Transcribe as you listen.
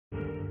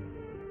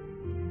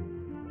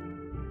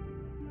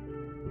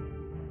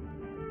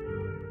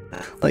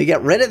Let me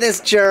get rid of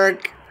this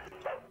jerk.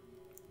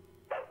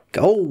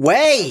 Go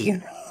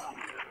away!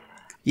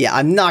 Yeah,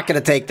 I'm not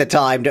gonna take the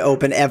time to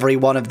open every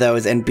one of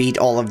those and beat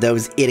all of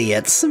those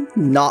idiots.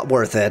 Not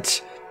worth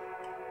it.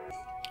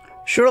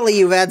 Surely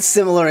you've had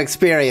similar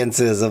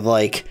experiences of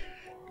like,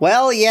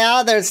 well,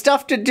 yeah, there's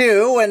stuff to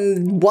do,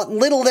 and what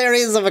little there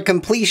is of a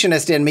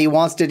completionist in me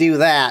wants to do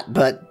that,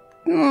 but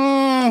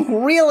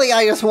really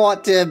I just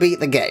want to beat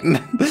the game.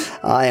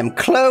 I am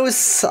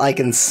close, I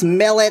can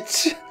smell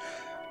it.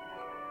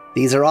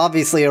 These are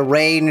obviously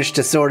arranged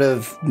to sort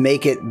of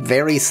make it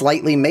very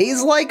slightly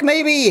maze-like,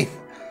 maybe?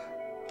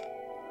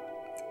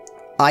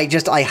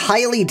 I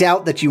highly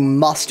doubt that you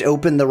must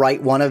open the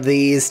right one of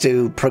these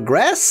to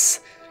progress,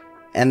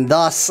 and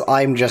thus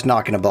I'm just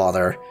not going to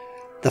bother.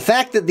 The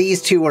fact that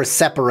these two are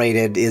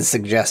separated is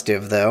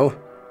suggestive, though.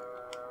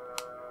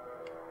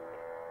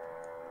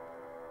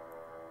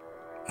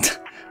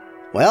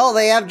 Well,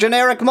 they have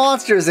generic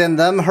monsters in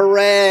them,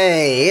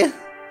 hooray!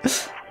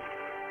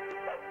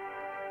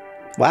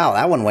 Wow,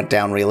 that one went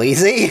down real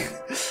easy.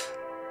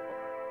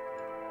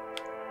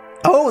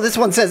 Oh, this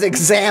one says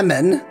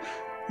examine.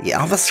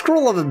 Yeah, the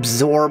scroll of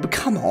absorb,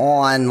 come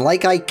on,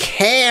 like I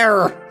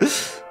care!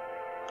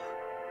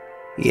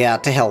 Yeah,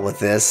 to hell with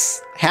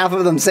this. Half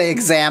of them say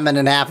examine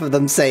and half of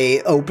them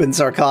say open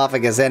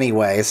sarcophagus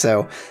anyway,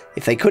 so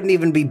if they couldn't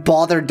even be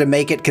bothered to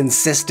make it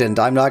consistent,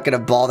 I'm not gonna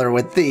bother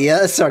with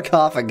the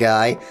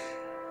sarcophagi.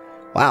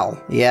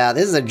 Wow, yeah,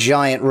 this is a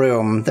giant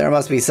room. There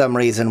must be some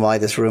reason why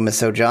this room is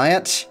so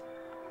giant.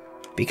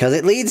 Because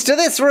it leads to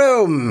this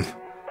room!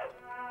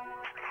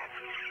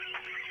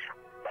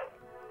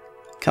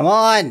 Come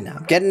on,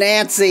 I'm getting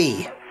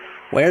antsy.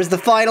 Where's the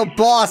final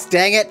boss,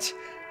 dang it?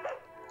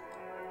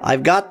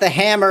 I've got the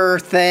hammer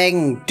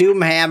thing,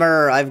 Doom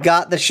Hammer. I've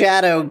got the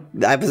shadow...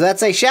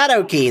 That's a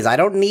shadow keys. I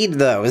don't need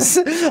those.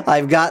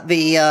 I've got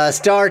the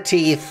star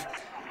teeth.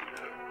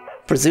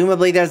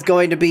 Presumably there's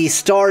going to be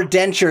star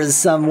dentures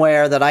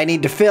somewhere that I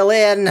need to fill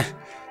in.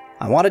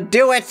 I want to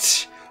do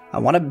it. I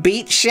want to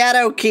beat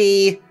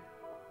Shadowkey.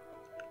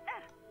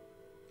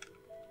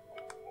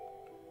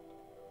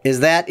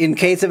 Is that in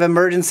case of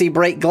emergency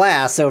break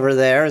glass over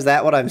there? Is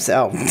that what I'm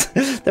saying?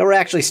 Oh, there were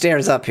actually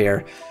stairs up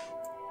here.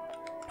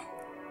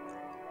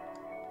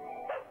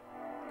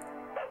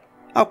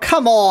 Oh,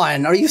 come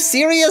on! Are you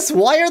serious?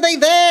 Why are they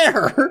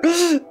there?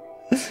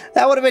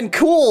 That would have been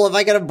cool if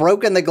I could have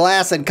broken the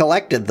glass and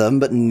collected them,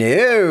 but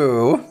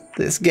no!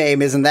 This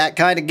game isn't that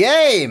kind of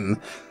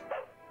game!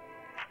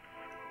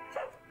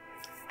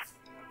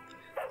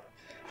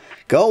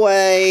 Go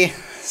away!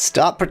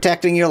 Stop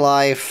protecting your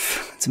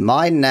life. It's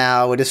mine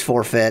now. It is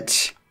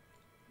forfeit.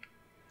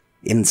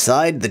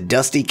 Inside the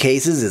dusty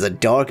cases is a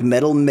dark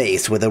metal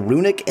mace with a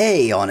runic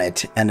A on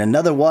it, and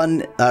another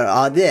one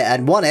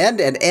at one end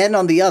and N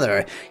on the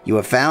other. You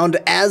have found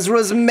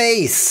Azra's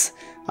mace.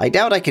 I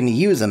doubt I can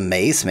use a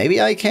mace. Maybe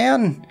I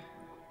can?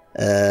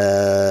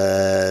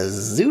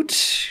 Zoot.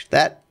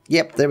 That,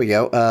 yep, there we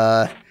go.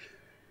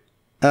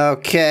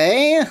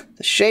 Okay.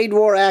 The Shade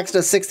War Axe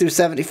does 6 through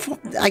 74.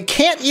 I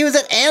can't use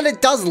it, and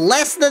it does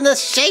less than the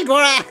Shade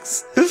War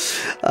Axe!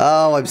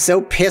 Oh, I'm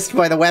so pissed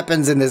by the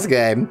weapons in this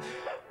game.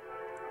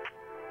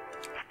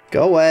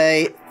 Go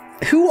away.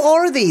 Who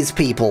are these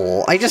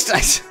people? Because,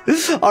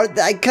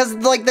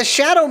 like, the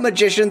shadow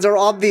magicians are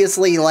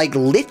obviously, like,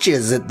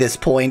 liches at this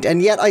point,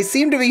 and yet I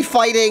seem to be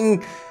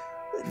fighting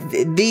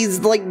these,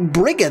 like,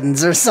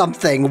 brigands or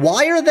something.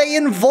 Why are they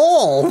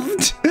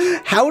involved?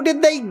 How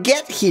did they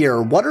get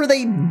here? What are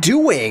they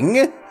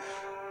doing?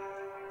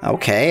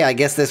 Okay, I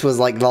guess this was,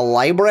 like, the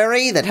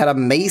library that had a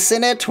mace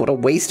in it. What a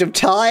waste of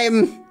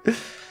time.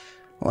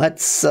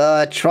 Let's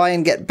try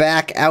and get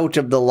back out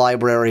of the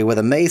library with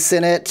a mace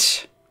in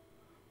it.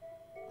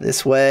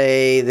 This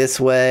way,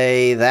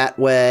 that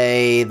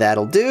way,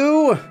 that'll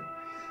do.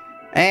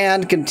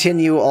 And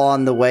continue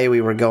on the way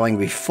we were going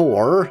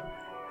before.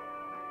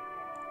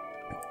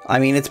 I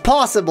mean, it's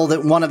possible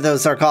that one of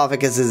those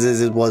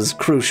sarcophaguses was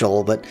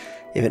crucial, but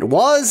if it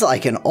was, I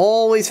can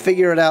always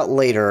figure it out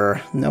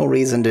later. No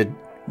reason to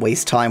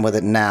waste time with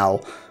it now.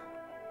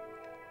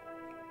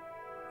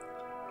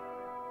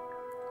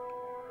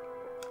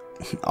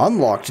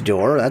 Unlocked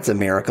door, that's a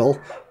miracle.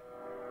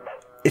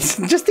 It's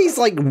just these,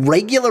 like,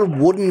 regular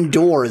wooden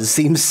doors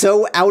seem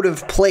so out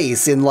of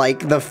place in,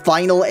 like, the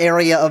final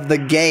area of the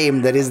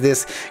game that is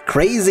this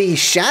crazy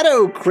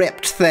shadow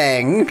crypt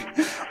thing.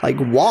 Like,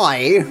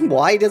 why?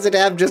 Why does it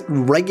have just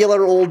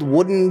regular old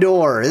wooden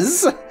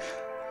doors?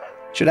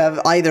 Should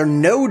have either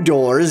no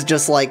doors,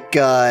 just like,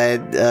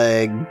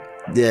 like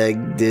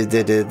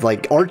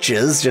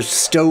arches, just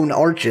stone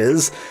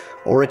arches,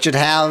 or it should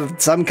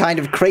have some kind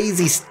of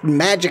crazy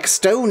magic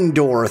stone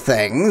door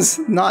things,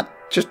 not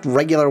just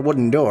regular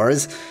wooden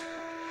doors.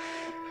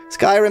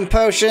 Skyrim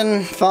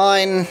potion,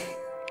 fine.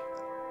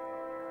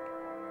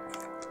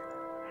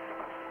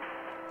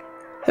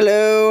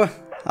 Hello,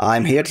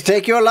 I'm here to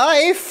take your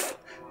life.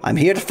 I'm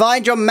here to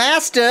find your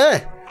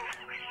master.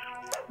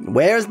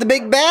 Where's the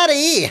big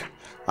baddie?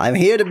 I'm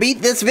here to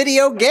beat this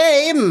video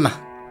game.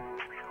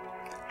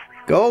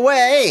 Go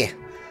away.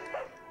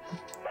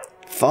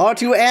 Far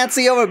too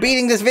antsy over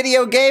beating this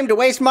video game to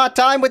waste my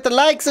time with the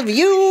likes of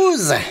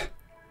yous!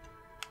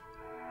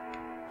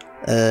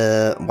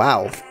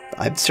 Wow.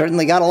 I've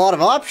certainly got a lot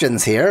of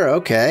options here,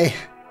 okay.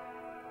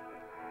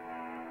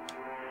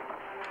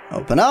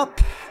 Open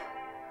up.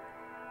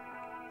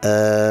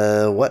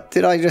 What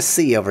did I just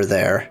see over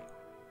there?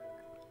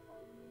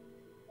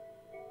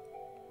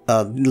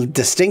 A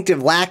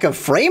distinctive lack of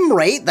frame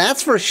rate,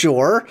 that's for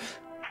sure.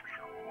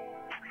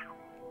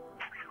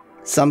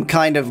 Some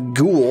kind of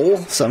ghoul,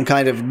 some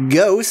kind of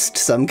ghost,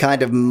 some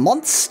kind of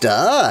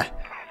monster.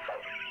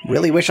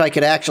 Really wish I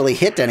could actually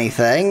hit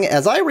anything.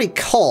 As I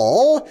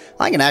recall,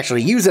 I can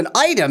actually use an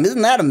item.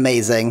 Isn't that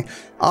amazing?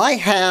 I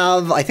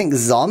have, I think,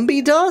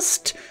 zombie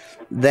dust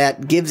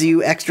that gives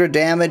you extra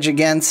damage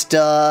against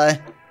the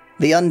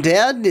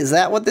undead. Is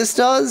that what this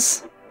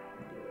does?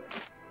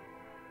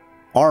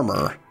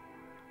 Armor.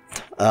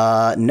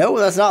 No,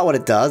 that's not what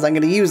it does. I'm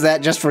going to use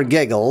that just for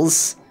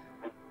giggles.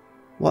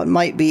 What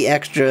might be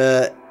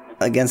extra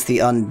against the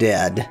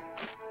undead?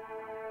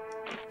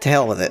 To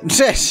hell with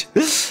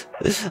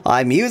it.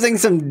 I'm using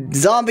some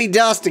zombie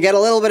dust to get a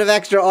little bit of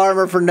extra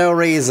armor for no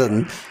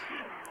reason.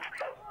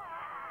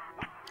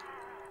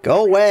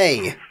 Go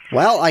away.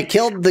 Well, I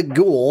killed the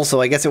ghoul,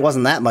 so I guess it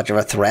wasn't that much of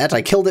a threat.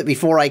 I killed it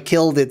before I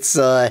killed its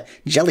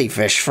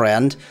jellyfish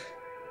friend.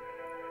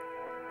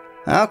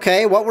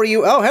 Okay, what were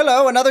you? Oh,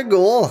 hello, another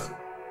ghoul.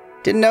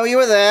 Didn't know you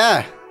were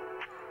there.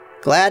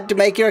 Glad to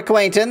make your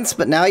acquaintance,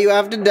 but now you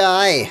have to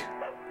die.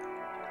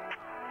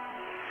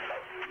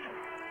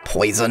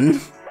 Poison.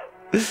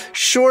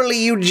 Surely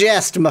you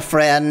jest, my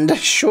friend.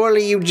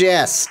 Surely you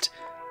jest.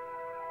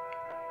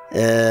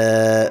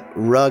 Regatta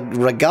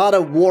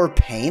War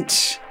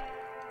Paint.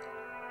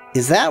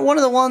 Is that one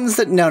of the ones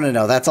that...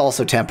 No, that's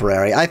also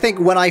temporary. I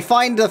think when I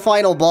find the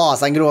final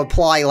boss, I'm going to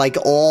apply, like,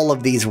 all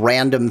of these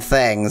random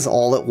things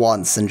all at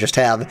once and just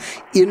have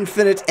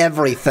infinite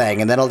everything,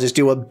 and then I'll just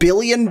do 1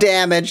 billion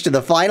damage to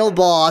the final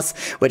boss,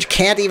 which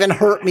can't even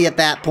hurt me at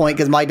that point,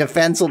 because my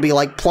defense will be,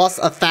 like, plus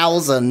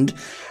 1,000.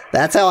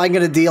 That's how I'm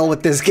going to deal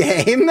with this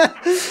game.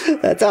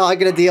 That's how I'm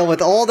going to deal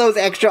with all those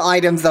extra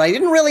items that I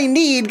didn't really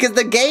need, because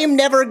the game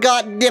never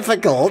got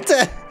difficult.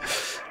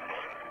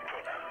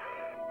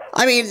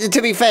 I mean,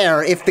 to be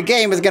fair, if the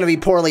game is going to be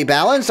poorly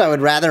balanced, I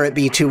would rather it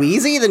be too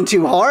easy than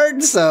too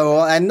hard, so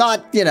I'm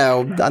not, you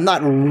know, I'm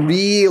not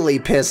really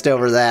pissed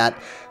over that,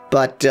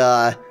 but,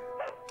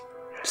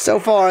 so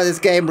far this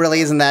game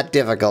really isn't that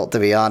difficult, to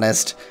be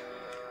honest.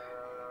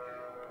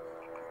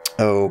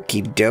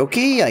 Okie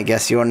dokie, I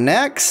guess you're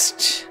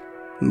next.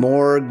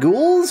 More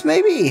ghouls,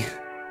 maybe?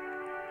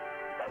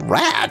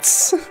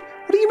 Rats?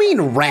 What do you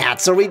mean,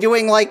 rats? Are we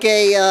doing, like,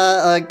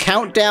 a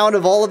countdown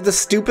of all of the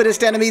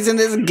stupidest enemies in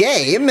this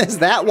game? Is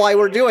that why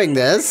we're doing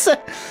this?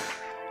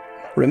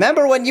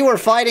 Remember when you were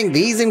fighting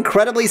these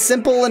incredibly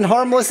simple and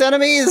harmless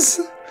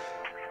enemies?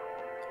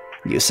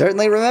 You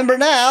certainly remember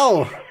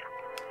now.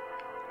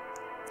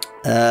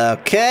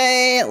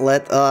 Okay,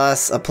 let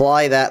us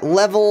apply that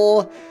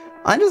level.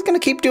 I'm just going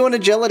to keep doing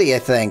agility, I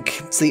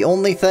think. It's the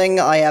only thing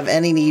I have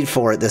any need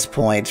for at this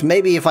point.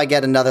 Maybe if I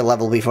get another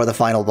level before the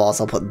final boss,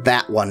 I'll put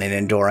that one in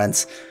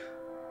endurance.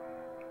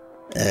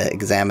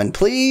 Examine,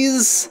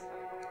 please.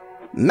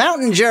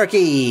 Mountain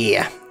Jerky!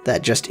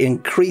 That just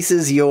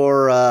increases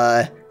your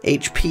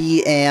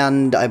HP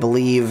and, I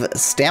believe,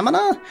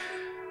 stamina?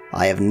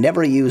 I have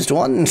never used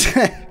one.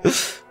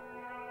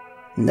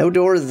 No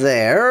door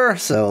there,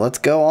 so let's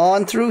go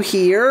on through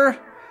here.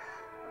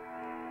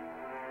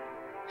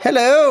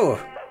 Hello!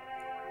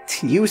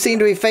 You seem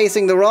to be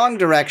facing the wrong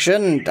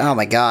direction. Oh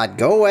my god,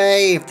 go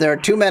away if there are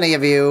too many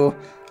of you.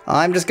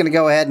 I'm just gonna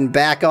go ahead and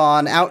back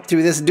on out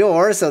through this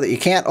door so that you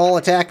can't all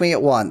attack me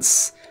at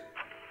once.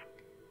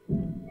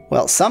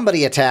 Well,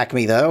 somebody attack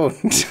me, though.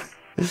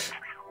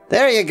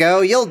 There you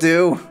go, you'll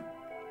do.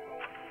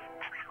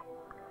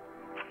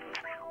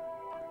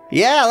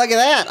 Yeah, look at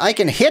that! I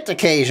can hit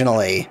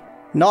occasionally.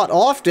 Not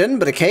often,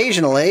 but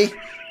occasionally.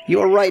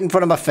 You're right in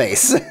front of my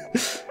face.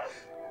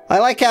 I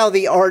like how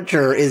the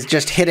archer is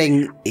just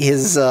hitting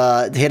his,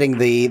 hitting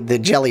the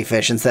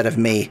jellyfish instead of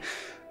me.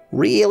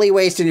 Really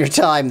wasting your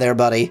time there,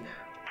 buddy.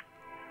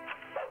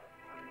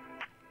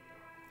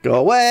 Go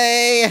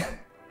away!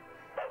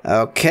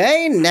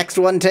 Okay, next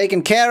one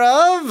taken care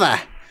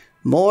of.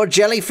 More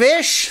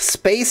jellyfish?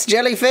 Space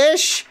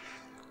jellyfish?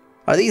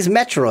 Are these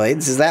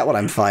Metroids? Is that what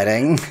I'm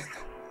fighting?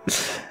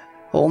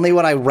 Only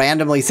when I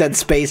randomly said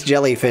space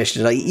jellyfish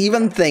did I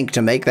even think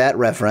to make that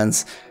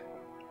reference.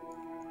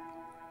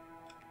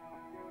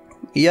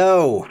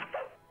 Yo.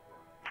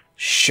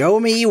 Show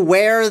me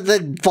where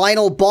the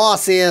final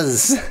boss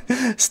is.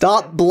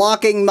 Stop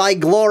blocking my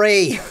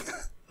glory.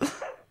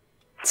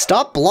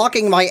 Stop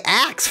blocking my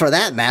axe, for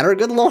that matter.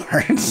 Good lord.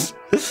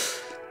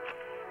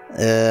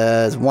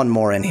 There's one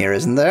more in here,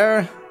 isn't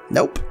there?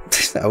 Nope.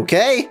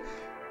 Okay.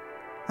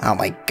 Oh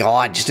my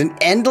god, just an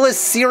endless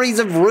series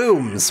of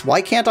rooms.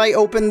 Why can't I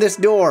open this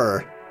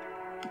door?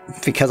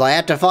 Because I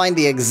had to find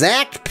the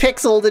exact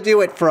pixel to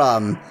do it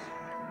from.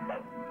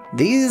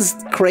 These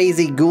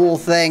crazy ghoul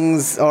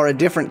things are a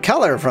different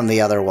color from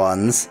the other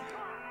ones.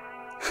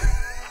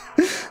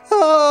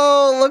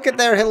 Oh, look at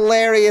their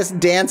hilarious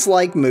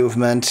dance-like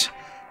movement.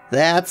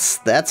 That's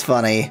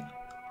funny.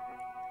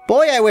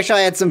 Boy, I wish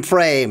I had some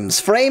frames.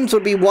 Frames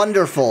would be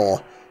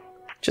wonderful.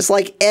 Just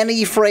like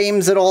any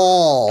frames at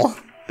all.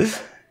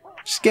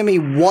 Just give me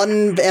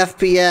 1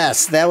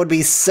 FPS. That would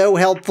be so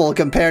helpful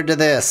compared to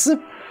this.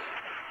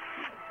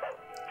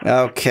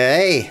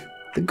 Okay.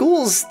 The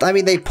ghouls, I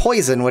mean, they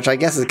poison, which I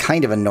guess is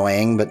kind of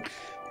annoying, but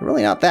they're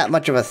really not that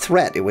much of a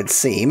threat, it would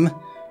seem.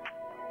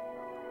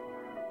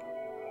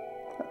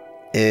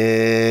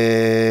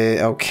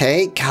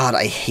 Okay. God,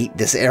 I hate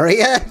this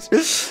area.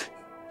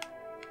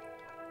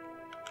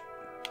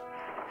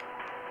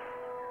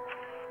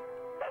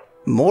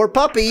 More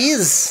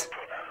puppies!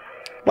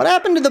 What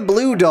happened to the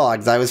blue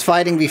dogs I was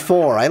fighting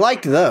before? I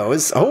liked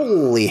those.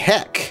 Holy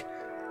heck.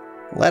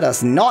 Let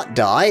us not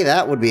die.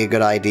 That would be a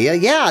good idea.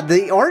 Yeah,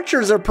 the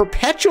archers are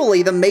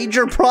perpetually the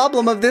major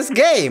problem of this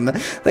game.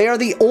 They are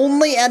the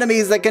only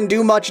enemies that can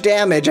do much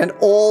damage, and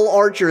all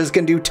archers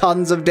can do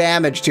tons of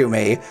damage to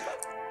me.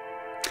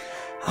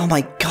 Oh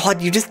my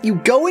god, you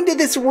go into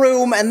this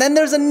room, and then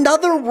there's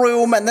another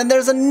room, and then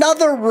there's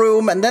another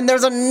room, and then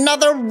there's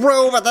another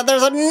room, and then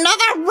there's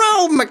another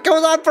room! It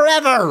goes on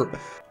forever!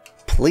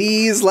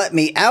 Please let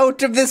me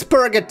out of this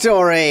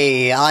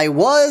purgatory! I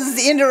was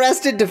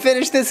interested to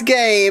finish this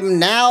game,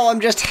 now I'm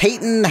just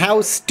hating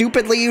how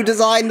stupidly you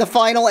designed the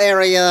final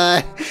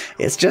area.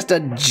 It's just a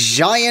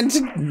giant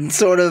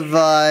sort of,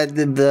 it's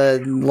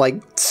a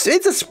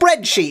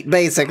spreadsheet,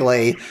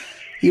 basically.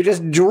 You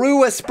just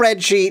drew a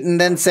spreadsheet and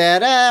then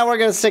said, we're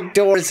gonna stick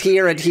doors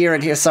here and here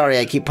and here. Sorry,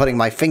 I keep putting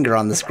my finger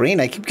on the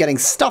screen. I keep getting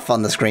stuff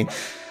on the screen.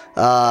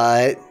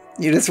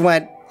 You just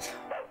went,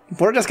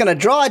 we're just gonna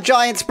draw a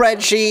giant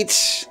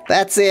spreadsheet.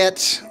 That's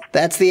it.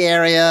 That's the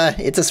area.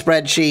 It's a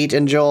spreadsheet.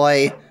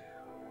 Enjoy.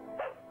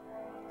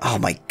 Oh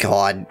my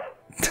god.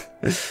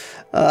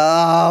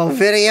 Oh,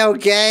 video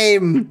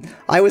game.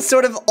 I was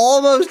sort of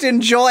almost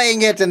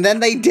enjoying it and then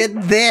they did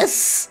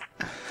this.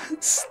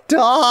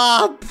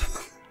 Stop.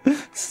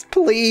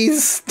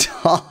 Please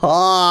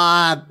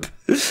stop.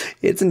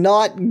 It's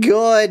not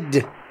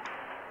good.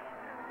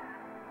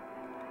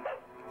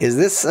 Is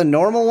this a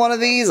normal one of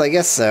these? I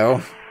guess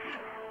so.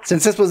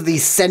 Since this was the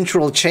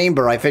central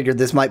chamber, I figured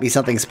this might be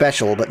something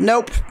special, but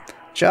nope.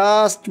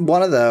 Just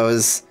one of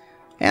those.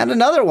 And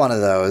another one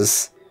of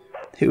those.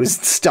 Who's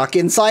stuck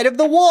inside of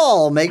the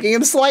wall, making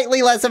him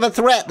slightly less of a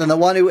threat than the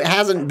one who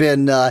hasn't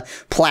been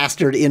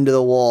plastered into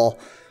the wall.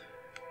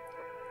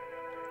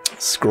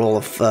 Scroll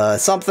of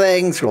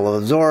something, scroll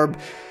of absorb.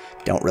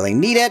 Don't really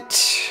need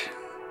it.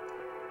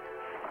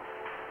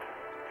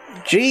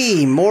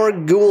 Gee, more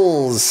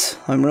ghouls.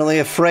 I'm really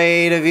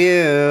afraid of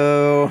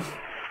you.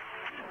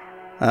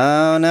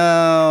 Oh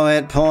no,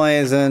 it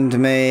poisoned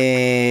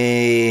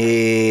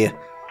me.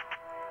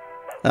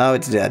 Oh,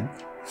 it's dead.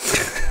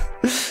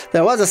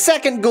 There was a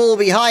second ghoul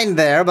behind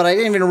there, but I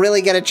didn't even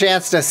really get a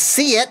chance to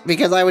see it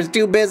because I was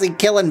too busy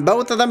killing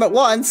both of them at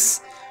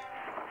once.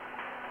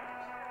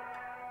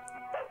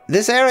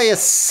 This area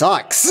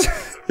sucks.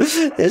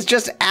 There's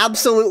just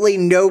absolutely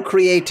no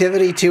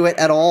creativity to it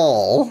at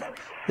all.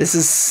 This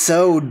is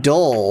so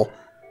dull.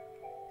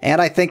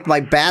 And I think my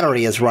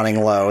battery is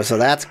running low, so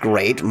that's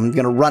great. I'm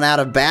gonna run out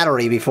of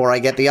battery before I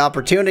get the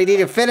opportunity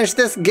to finish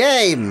this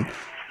game.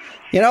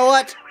 You know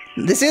what?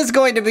 This is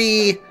going to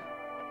be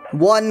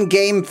one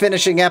game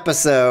finishing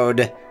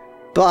episode,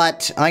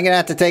 but I'm gonna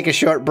have to take a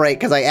short break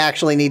because I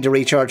actually need to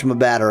recharge my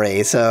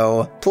battery,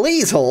 so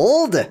please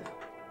hold.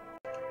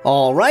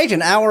 Alright,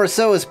 an hour or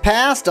so has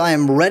passed. I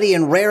am ready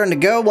and raring to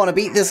go, want to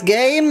beat this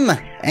game,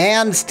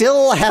 and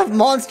still have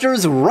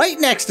monsters right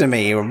next to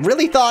me.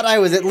 Really thought I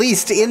was at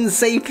least in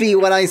safety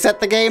when I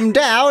set the game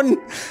down.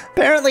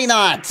 Apparently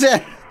not.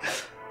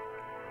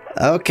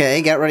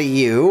 Okay, get rid of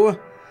you.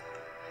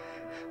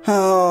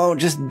 Oh,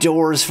 just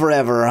doors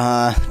forever,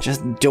 huh?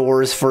 Just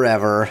doors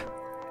forever.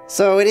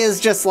 So it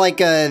is just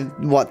like a,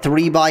 what,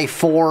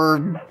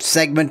 3x4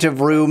 segment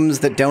of rooms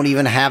that don't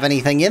even have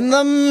anything in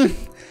them?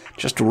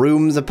 Just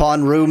rooms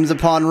upon rooms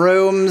upon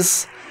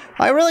rooms.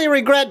 I really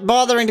regret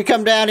bothering to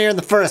come down here in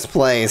the first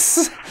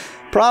place.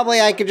 Probably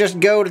I could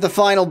just go to the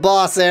final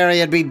boss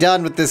area and be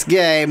done with this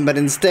game, but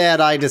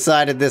instead I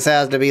decided this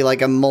has to be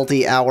like a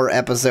multi-hour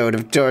episode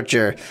of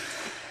torture.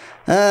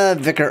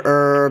 Vicar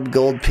Herb,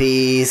 Gold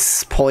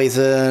Piece,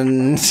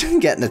 Poison,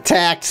 getting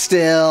attacked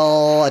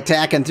still,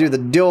 attacking through the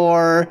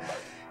door.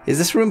 Is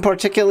this room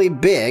particularly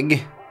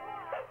big?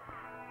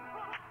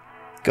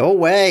 Go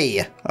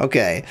away.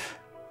 Okay.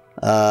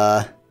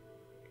 Oh,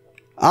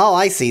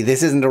 I see.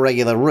 This isn't a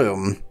regular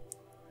room.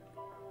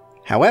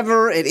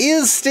 However, it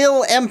is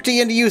still empty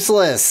and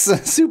useless.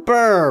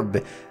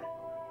 Superb.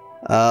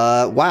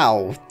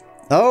 Wow.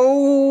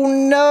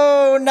 Oh,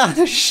 no, not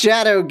a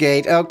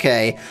Shadowgate.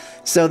 Okay.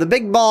 So the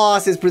big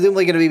boss is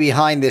presumably going to be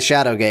behind this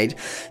Shadowgate.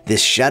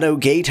 This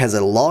Shadowgate has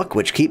a lock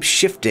which keeps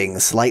shifting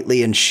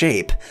slightly in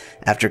shape.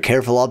 After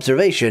careful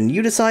observation,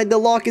 you decide the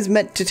lock is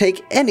meant to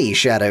take any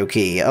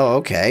Shadowkey. Oh,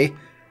 okay.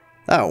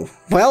 Oh,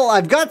 well,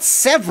 I've got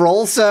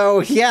several,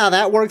 so yeah,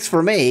 that works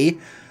for me.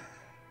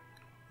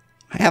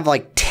 I have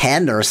like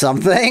 10 or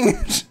something.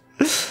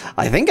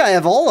 I think I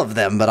have all of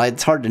them, but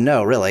it's hard to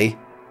know, really.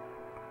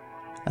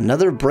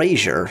 Another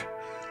brazier.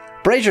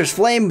 Brazier's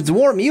flames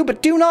warm you,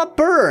 but do not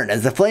burn.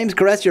 As the flames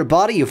caress your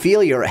body, you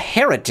feel your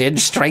heritage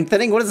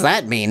strengthening. What does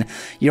that mean?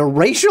 Your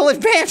racial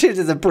advantage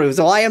is improved,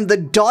 so I am the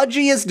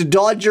dodgiest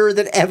dodger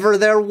that ever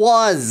there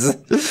was.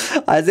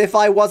 As if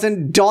I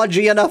wasn't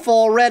dodgy enough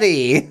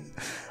already.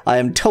 I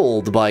am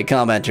told by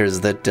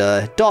commenters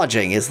that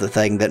dodging is the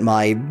thing that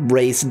my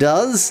race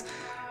does.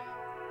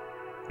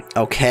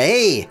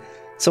 Okay.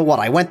 So what,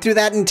 I went through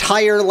that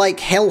entire, like,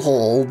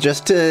 hellhole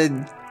just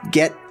to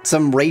get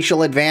some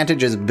racial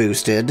advantages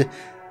boosted.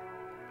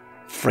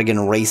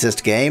 Friggin'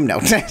 racist game.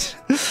 No.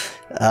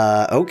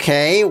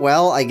 Okay,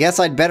 well, I guess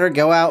I'd better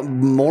go out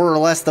more or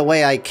less the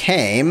way I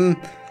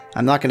came.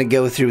 I'm not gonna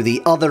go through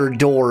the other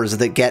doors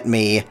that get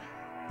me,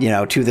 you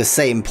know, to the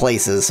same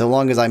places. So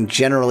long as I'm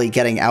generally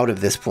getting out of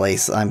this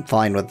place, I'm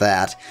fine with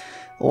that.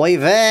 Oy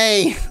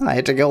vey! I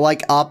had to go,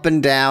 like, up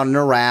and down and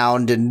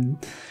around, and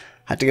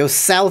had to go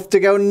south to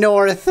go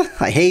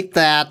north. I hate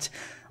that.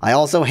 I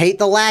also hate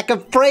the lack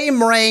of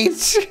frame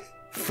rate.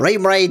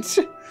 Frame rate.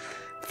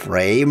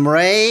 Frame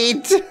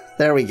rate.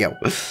 There we go.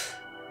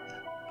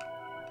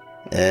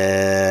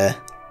 Is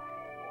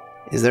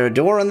there a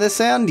door on this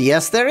end?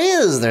 Yes, there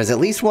is. There's at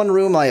least one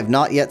room I have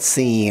not yet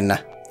seen.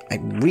 I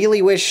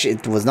really wish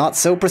it was not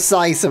so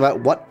precise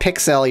about what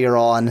pixel you're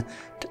on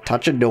to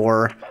touch a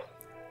door.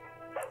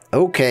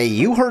 Okay,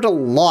 you hurt a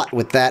lot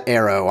with that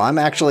arrow. I'm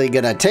actually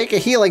gonna take a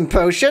healing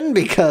potion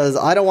because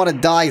I don't want to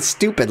die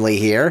stupidly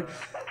here.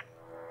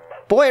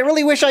 Boy, I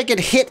really wish I could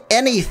hit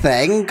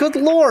anything. Good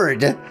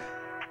lord.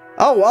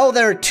 Oh,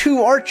 there are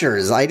two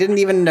archers. I didn't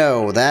even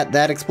know.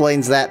 That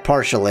explains that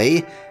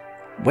partially.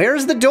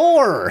 Where's the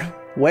door?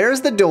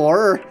 Where's the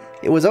door?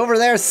 It was over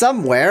there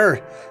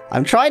somewhere.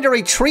 I'm trying to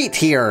retreat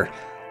here.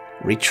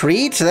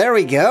 Retreat? There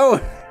we go.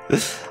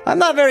 I'm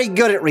not very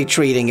good at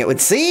retreating, it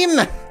would seem.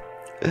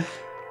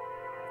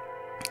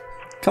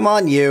 Come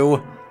on,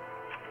 you.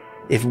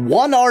 If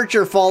one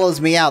archer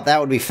follows me out, that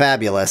would be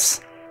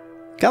fabulous.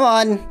 Come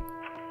on.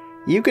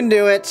 You can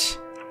do it.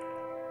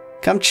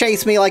 Come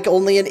chase me like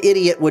only an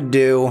idiot would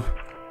do.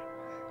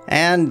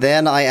 And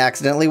then I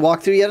accidentally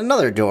walked through yet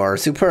another door.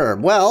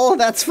 Superb. Well,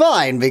 that's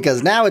fine,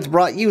 because now it's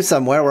brought you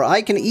somewhere where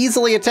I can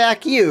easily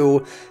attack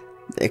you.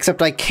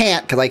 Except I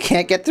can't, because I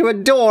can't get through a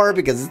door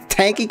because it's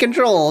tanky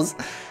controls.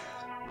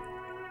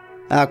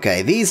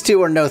 Okay, these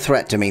two are no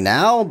threat to me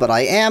now, but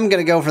I am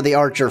going to go for the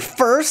archer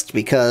first,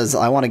 because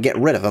I want to get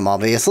rid of him,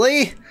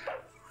 obviously.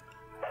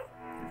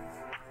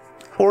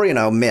 Or, you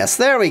know, miss.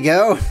 There we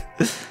go.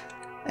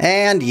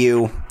 And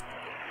you.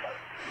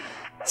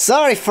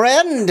 Sorry,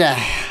 friend.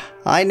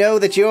 I know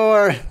that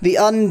you're the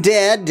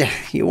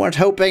undead. You weren't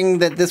hoping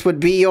that this would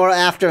be your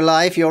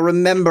afterlife, your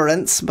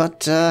remembrance, but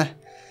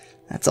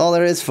that's all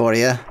there is for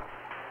you.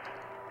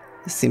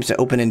 This seems to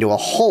open into a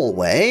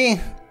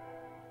hallway.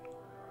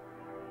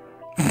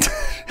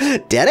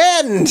 Dead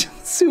end!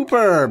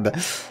 Superb!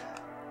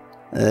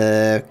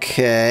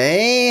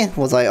 Okay,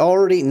 was I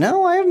already...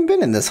 No, I haven't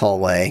been in this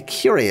hallway.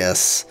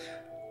 Curious.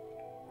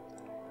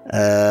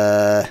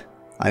 I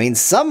mean,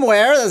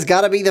 somewhere there's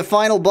gotta be the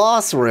final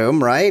boss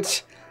room,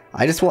 right?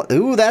 I just want...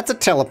 Ooh, that's a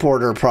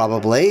teleporter,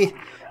 probably.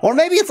 Or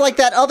maybe it's like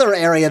that other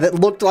area that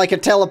looked like a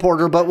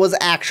teleporter but was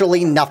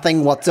actually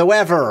nothing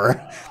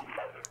whatsoever.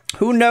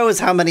 Who knows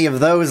how many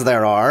of those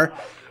there are?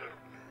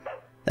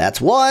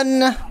 That's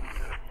one.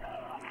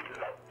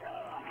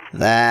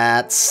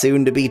 That's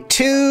soon to be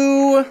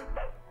two.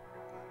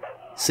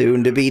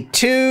 Soon to be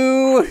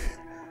two.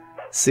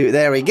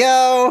 There we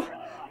go.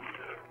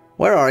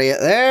 Where are you?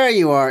 There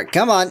you are.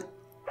 Come on.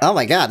 Oh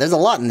my god, there's a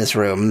lot in this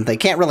room. They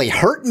can't really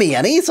hurt me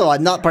any, so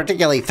I'm not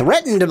particularly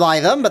threatened by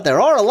them, but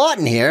there are a lot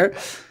in here.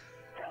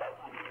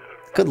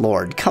 Good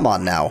lord. Come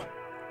on now.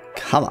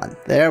 Come on.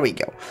 There we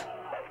go.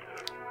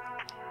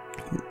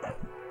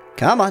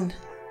 Come on.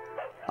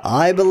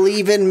 I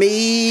believe in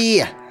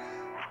me.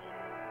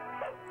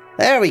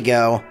 There we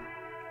go.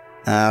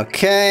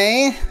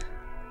 Okay.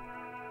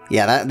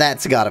 Yeah,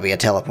 that's gotta be a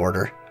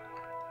teleporter.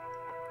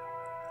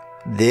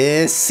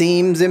 This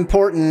seems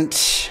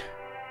important.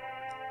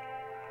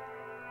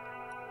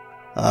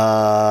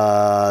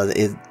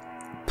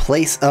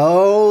 Place...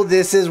 Oh,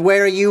 this is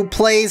where you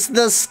place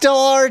the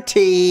star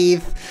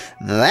teeth.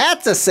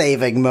 That's a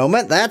saving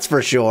moment, that's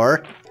for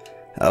sure.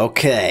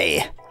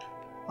 Okay.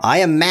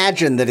 I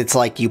imagine that it's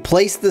like you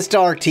place the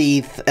star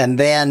teeth and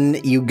then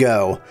you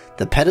go.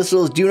 The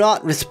pedestals do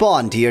not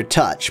respond to your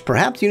touch.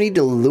 Perhaps you need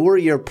to lure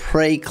your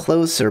prey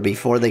closer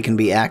before they can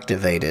be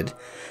activated.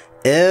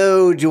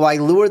 Oh, do I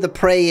lure the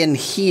prey in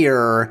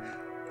here,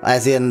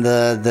 as in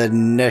the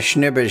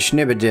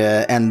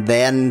schnibbida, and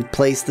then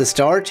place the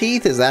star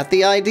teeth? Is that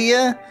the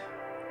idea?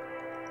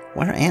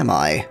 Where am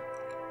I?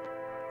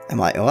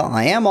 Well,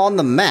 I am on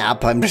the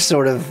map. I'm just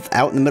sort of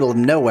out in the middle of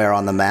nowhere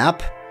on the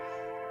map.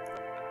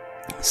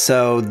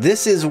 So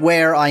this is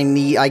where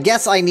I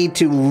guess I need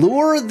to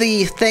lure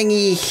the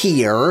thingy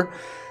here,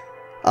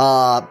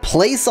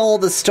 place all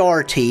the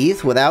star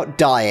teeth without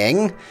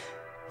dying,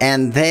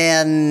 and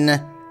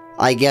then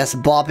I guess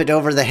bop it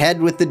over the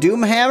head with the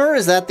Doom Hammer?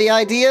 Is that the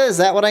idea? Is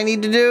that what I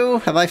need to do?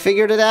 Have I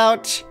figured it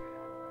out?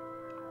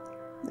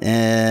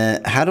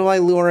 How do I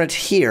lure it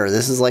here?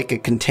 This is like a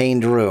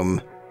contained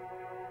room.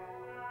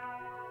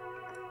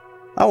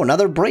 Oh,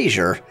 another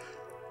brazier.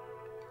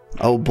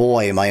 Oh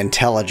boy, my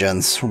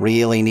intelligence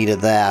really needed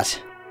that.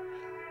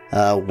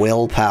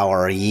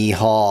 Willpower,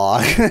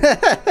 yeehaw.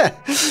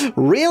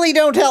 Really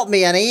don't help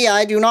me any.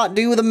 I do not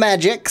do the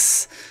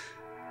magics.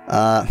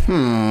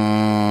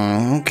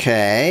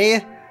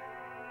 Okay.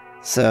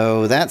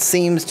 So that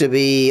seems to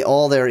be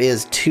all there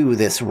is to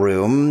this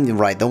room.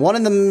 Right, the one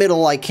in the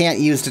middle I can't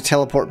use to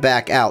teleport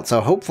back out,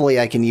 so hopefully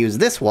I can use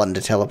this one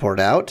to teleport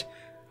out.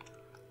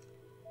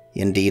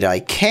 Indeed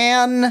I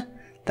can.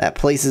 That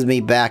places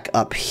me back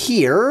up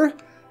here,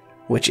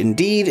 which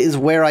indeed is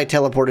where I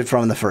teleported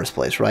from in the first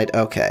place, right?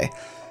 Okay.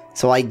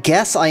 So I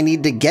guess I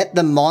need to get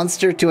the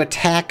monster to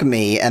attack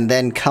me and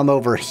then come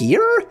over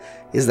here?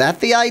 Is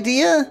that the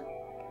idea?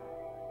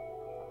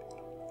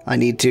 I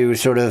need to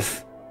sort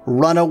of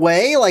run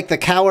away like the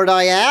coward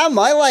I am.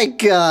 I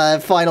like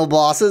final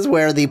bosses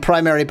where the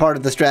primary part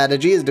of the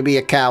strategy is to be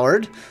a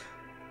coward.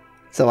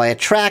 So I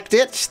attract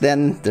it,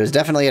 then there's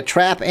definitely a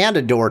trap and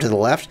a door to the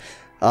left.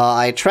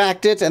 I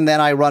attract it, and then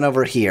I run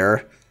over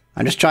here.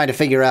 I'm just trying to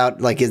figure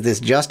out, like, is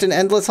this just an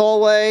endless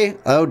hallway?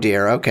 Oh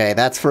dear, okay,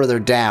 that's further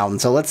down.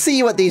 So let's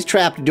see what these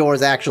trapped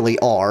doors actually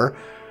are.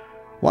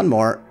 One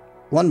more.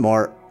 One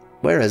more.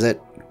 Where is it?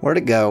 Where'd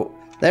it go?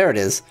 There it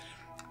is.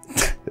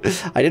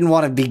 I didn't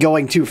want to be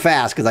going too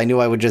fast, because I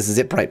knew I would just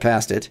zip right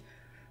past it.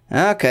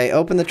 Okay,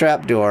 open the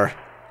trap door.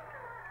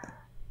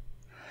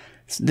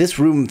 This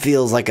room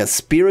feels like a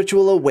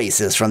spiritual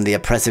oasis from the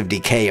oppressive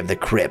decay of the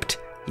crypt.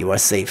 You are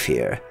safe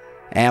here.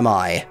 Am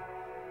I?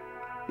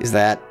 Is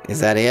that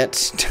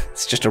it?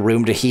 It's just a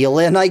room to heal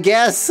in, I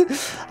guess?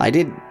 I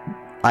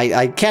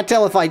can't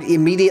tell if I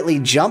immediately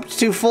jumped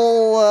to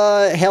full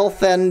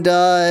health and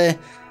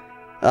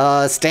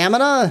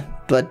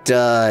stamina, but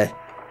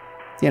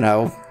you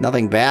know,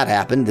 nothing bad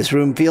happened. This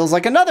room feels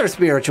like another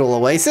spiritual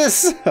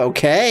oasis.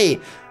 Okay.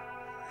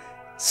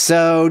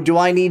 So, do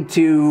I need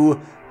to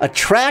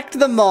attract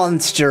the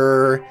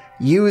monster,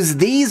 use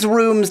these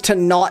rooms to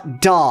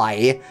not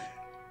die,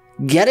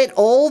 get it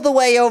all the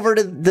way over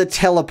to the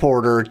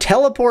teleporter,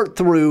 teleport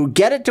through,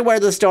 get it to where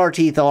the star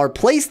teeth are,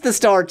 place the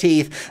star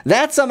teeth,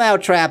 that somehow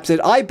traps it,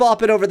 I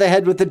bop it over the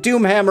head with the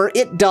Doom Hammer,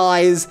 it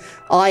dies,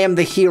 I am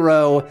the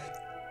hero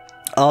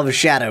of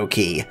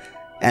Shadowkey.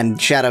 And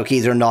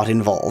Shadowkeys are not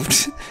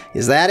involved.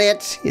 Is that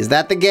it? Is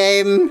that the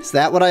game? Is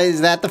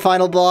that the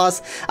final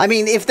boss? I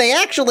mean, if they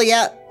actually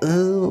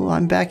oh,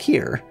 I'm back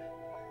here.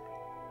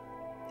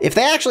 If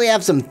they actually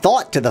have some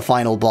thought to the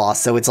final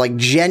boss, so it's like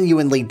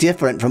genuinely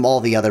different from all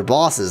the other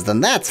bosses,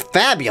 then that's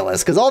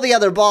fabulous, because all the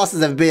other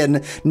bosses have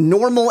been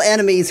normal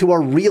enemies who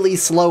are really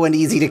slow and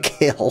easy to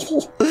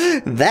kill.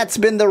 That's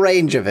been the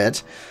range of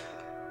it.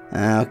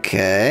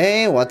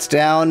 Okay, what's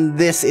down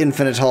this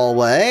infinite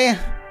hallway?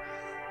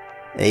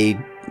 A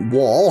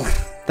wall.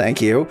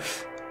 Thank you.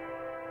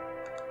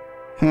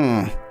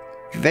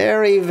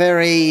 Very,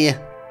 very...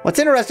 What's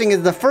interesting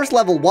is the first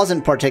level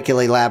wasn't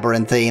particularly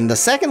labyrinthine. The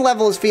second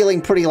level is feeling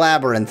pretty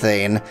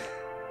labyrinthine.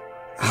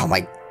 Oh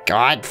my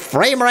god,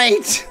 frame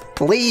rate!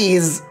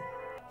 Please!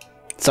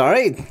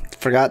 Sorry,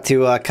 forgot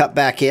to cut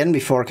back in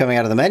before coming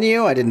out of the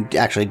menu. I didn't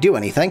actually do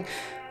anything.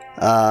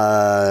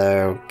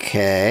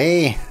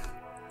 Okay.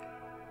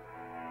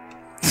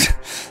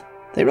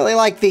 They really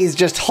like these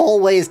just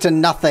hallways to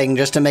nothing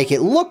just to make it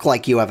look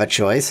like you have a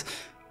choice.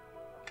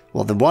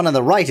 Well, the one on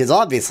the right is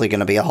obviously going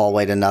to be a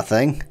hallway to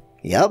nothing.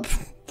 Yep.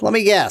 Let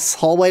me guess.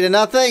 Hallway to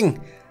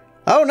nothing?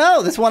 Oh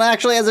no, this one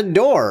actually has a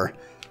door.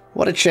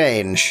 What a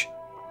change.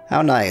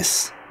 How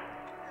nice.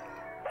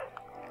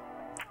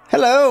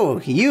 Hello,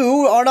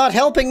 you are not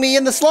helping me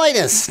in the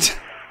slightest.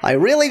 I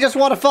really just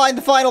want to find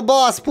the final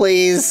boss,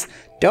 please.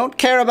 Don't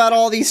care about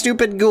all these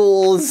stupid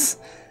ghouls.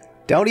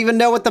 Don't even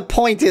know what the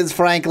point is,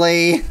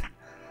 frankly.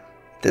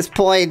 At this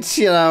point,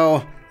 you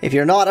know, if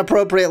you're not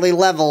appropriately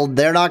leveled,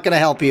 they're not going to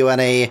help you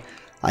any.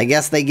 I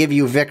guess they give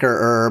you Vicar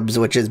herbs,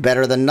 which is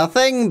better than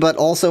nothing, but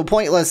also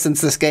pointless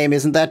since this game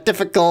isn't that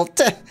difficult.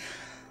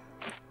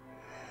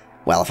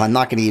 Well, if I'm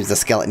not going to use the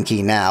skeleton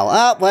key now...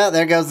 Oh, well,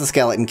 there goes the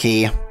skeleton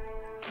key.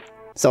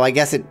 So I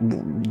guess it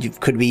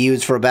could be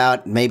used for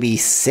about maybe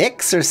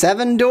 6 or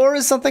 7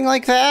 doors, something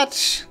like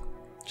that.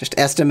 Just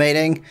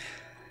estimating.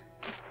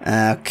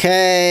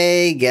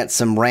 Okay, get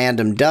some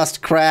random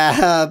dust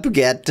crab,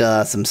 get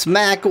some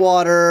smack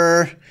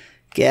water,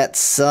 get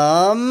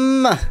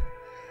some...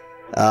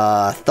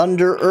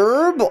 Thunder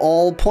herb,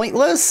 all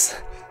pointless.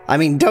 I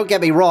mean, don't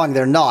get me wrong,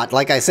 they're not.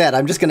 Like I said,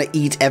 I'm just gonna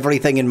eat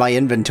everything in my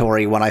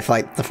inventory when I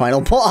fight the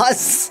final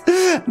boss.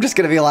 I'm just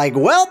gonna be like,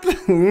 welp,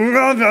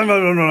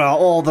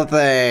 all the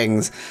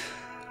things.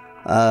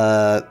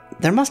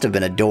 There must have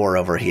been a door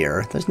over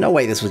here. There's no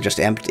way this was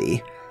just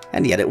empty.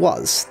 And yet it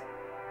was.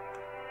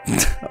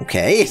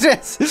 Okay,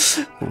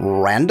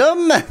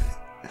 random.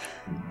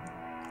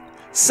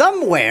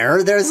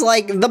 Somewhere, there's,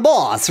 like, the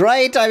boss,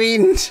 right? I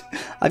mean,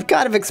 I've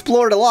kind of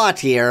explored a lot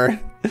here.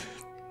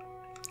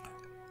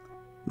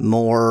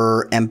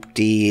 More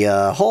empty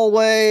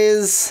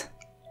hallways.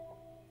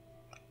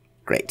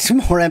 Great,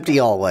 more empty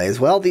hallways.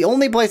 Well, the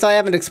only place I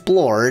haven't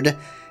explored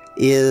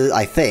is,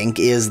 I think,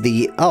 is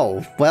the...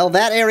 Oh, well,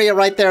 that area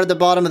right there at the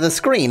bottom of the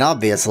screen,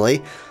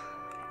 obviously.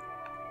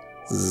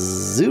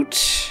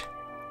 Zoot.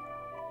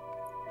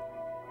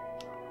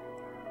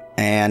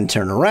 And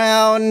turn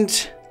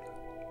around.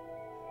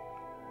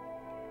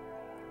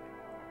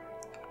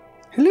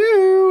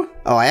 Hello?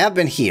 Oh, I have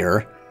been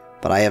here,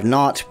 but I have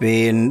not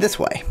been this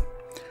way.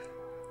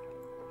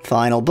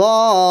 Final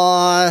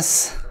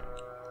boss.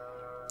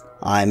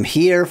 I'm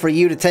here for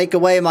you to take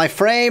away my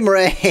frame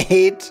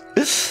rate.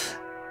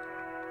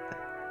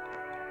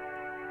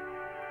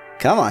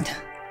 Come on.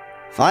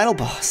 Final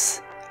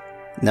boss.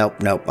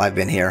 Nope, nope, I've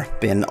been here.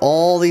 Been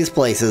all these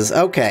places.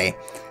 Okay.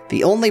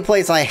 The only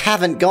place I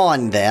haven't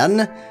gone,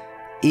 then,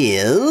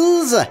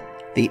 is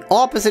the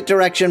opposite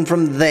direction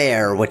from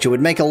there, which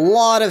would make a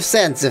lot of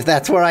sense if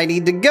that's where I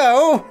need to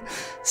go,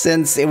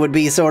 since it would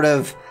be sort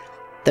of...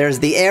 There's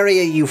the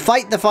area you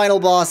fight the final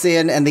boss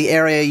in, and the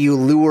area you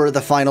lure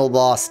the final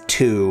boss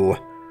to.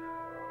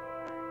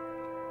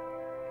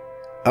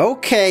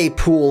 Okay,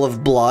 pool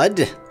of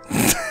blood.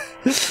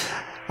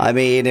 I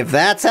mean, if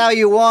that's how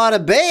you want to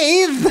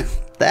bathe,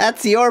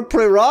 that's your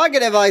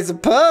prerogative, I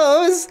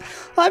suppose.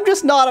 I'm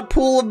just not a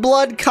pool of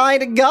blood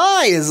kind of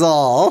guy, is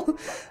all.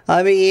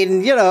 I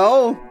mean, you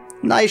know,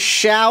 nice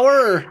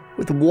shower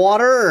with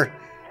water.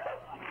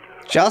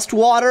 Just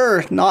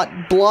water,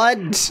 not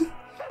blood.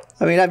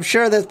 I mean, I'm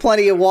sure there's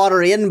plenty of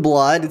water in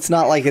blood. It's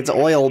not like it's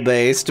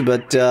oil-based,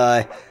 but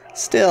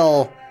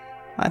still,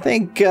 I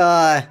think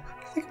I'm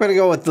gonna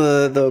go with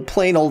the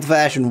plain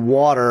old-fashioned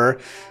water.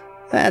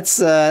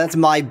 That's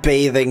my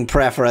bathing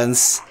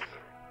preference.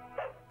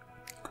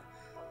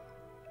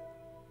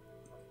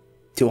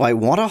 Do I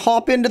want to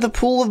hop into the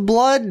pool of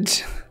blood?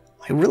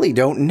 I really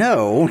don't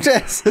know.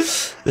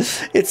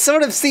 It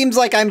sort of seems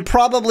like I'm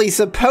probably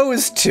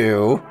supposed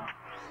to.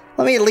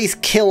 Let me at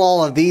least kill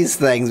all of these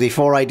things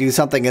before I do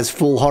something as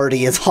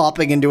foolhardy as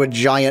hopping into a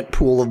giant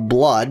pool of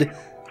blood.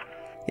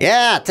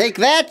 Yeah, take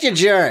that, you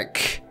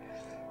jerk!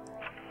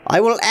 I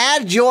will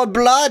add your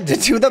blood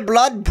to the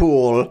blood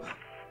pool.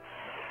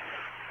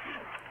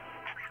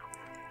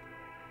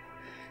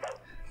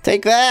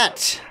 Take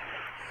that.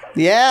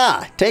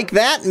 Yeah, take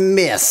that,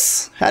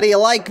 miss. How do you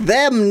like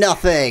them,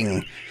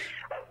 nothing?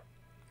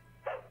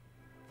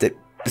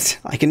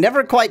 I can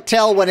never quite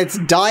tell when it's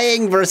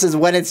dying versus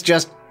when it's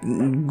just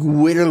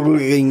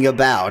whittling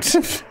about.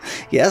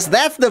 Yes,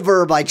 that's the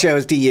verb I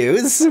chose to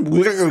use.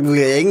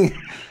 Whittling.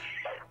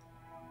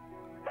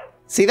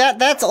 See,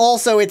 that's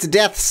also its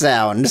death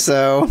sound,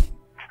 so...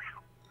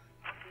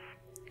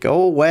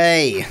 Go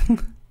away.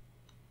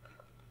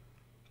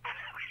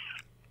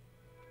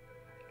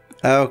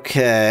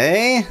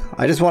 Okay,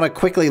 I just want to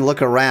quickly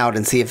look around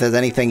and see if there's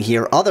anything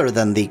here other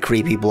than the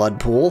creepy blood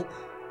pool.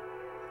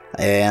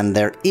 And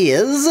there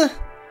is.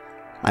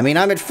 I mean,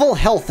 I'm at full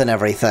health and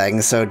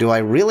everything, so do I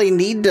really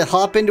need to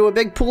hop into a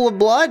big pool of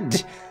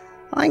blood?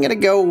 I'm gonna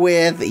go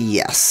with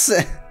yes.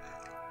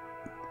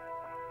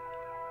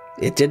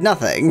 It did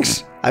nothing.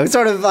 I was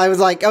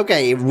like,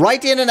 okay,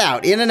 right in and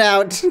out, in and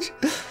out.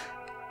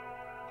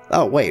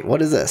 Oh, wait,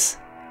 what is this?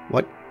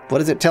 What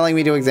is it telling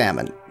me to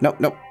examine? Nope,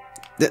 nope.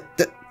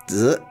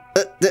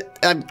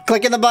 I'm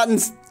clicking the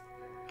buttons.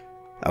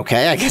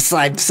 Okay, I guess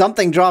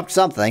something dropped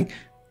something.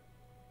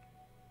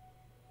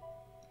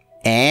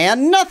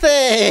 And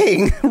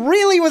nothing!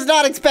 Really was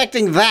not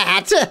expecting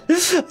that.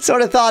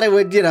 Sort of thought it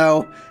would, you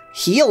know,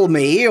 heal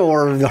me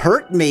or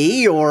hurt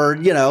me or,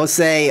 you know,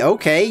 say,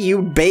 okay,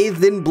 you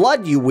bathed in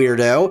blood, you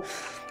weirdo.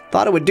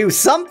 Thought it would do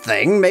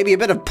something, maybe a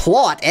bit of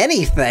plot,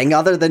 anything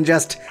other than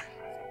just,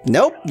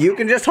 nope, you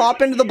can just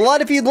hop into the blood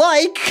if you'd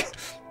like.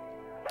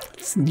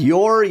 It's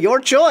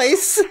your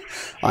choice.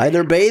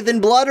 Either bathe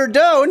in blood or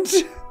don't.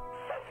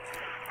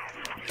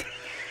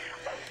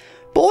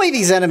 Boy,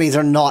 these enemies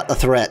are not a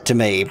threat to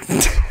me.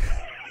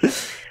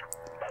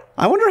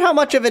 I wonder how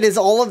much of it is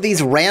all of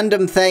these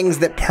random things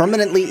that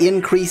permanently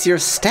increase your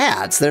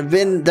stats.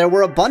 There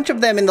were a bunch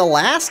of them in the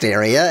last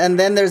area, and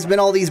then there's been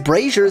all these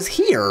braziers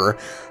here.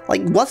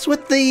 Like, what's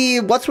with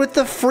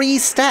the free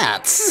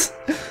stats?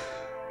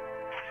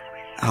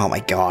 Oh my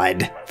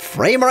god.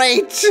 Frame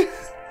rate!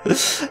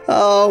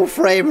 Oh,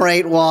 frame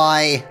rate,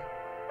 why?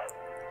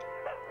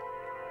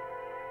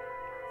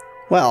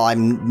 Well, I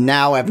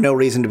now have no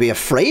reason to be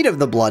afraid of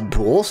the blood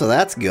pool, so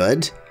that's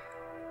good.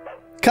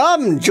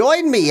 Come,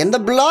 join me in the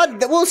blood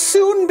that will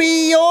soon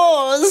be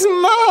yours,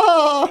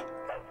 Ma!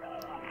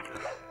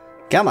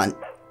 Come on,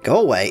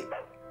 go away.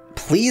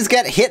 Please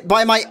get hit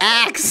by my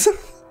axe!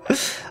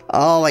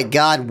 Oh my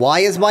god,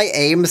 why is my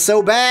aim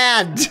so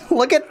bad?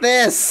 Look at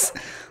this!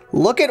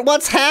 Look at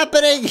what's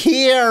happening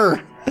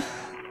here!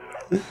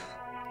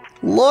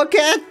 Look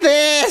at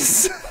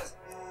this!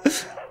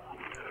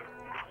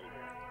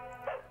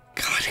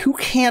 God, who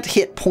can't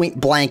hit point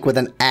blank with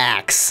an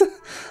axe?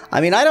 I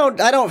mean, I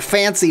don't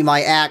fancy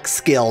my axe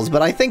skills,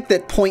 but I think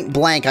that point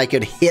blank I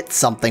could hit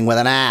something with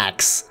an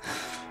axe.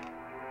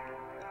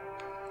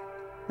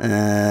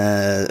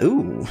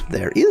 Ooh,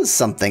 there is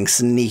something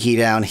sneaky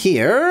down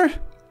here.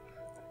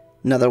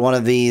 Another one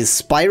of these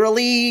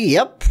spirally.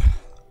 Yep.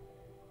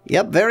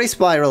 Yep, very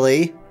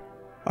spirally.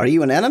 Are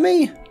you an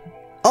enemy?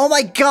 Oh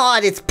my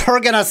god, it's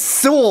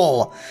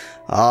Perganasul!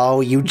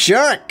 Oh, you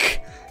jerk!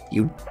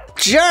 You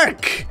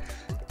jerk!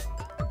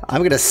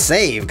 I'm gonna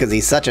save because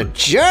he's such a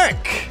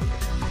jerk!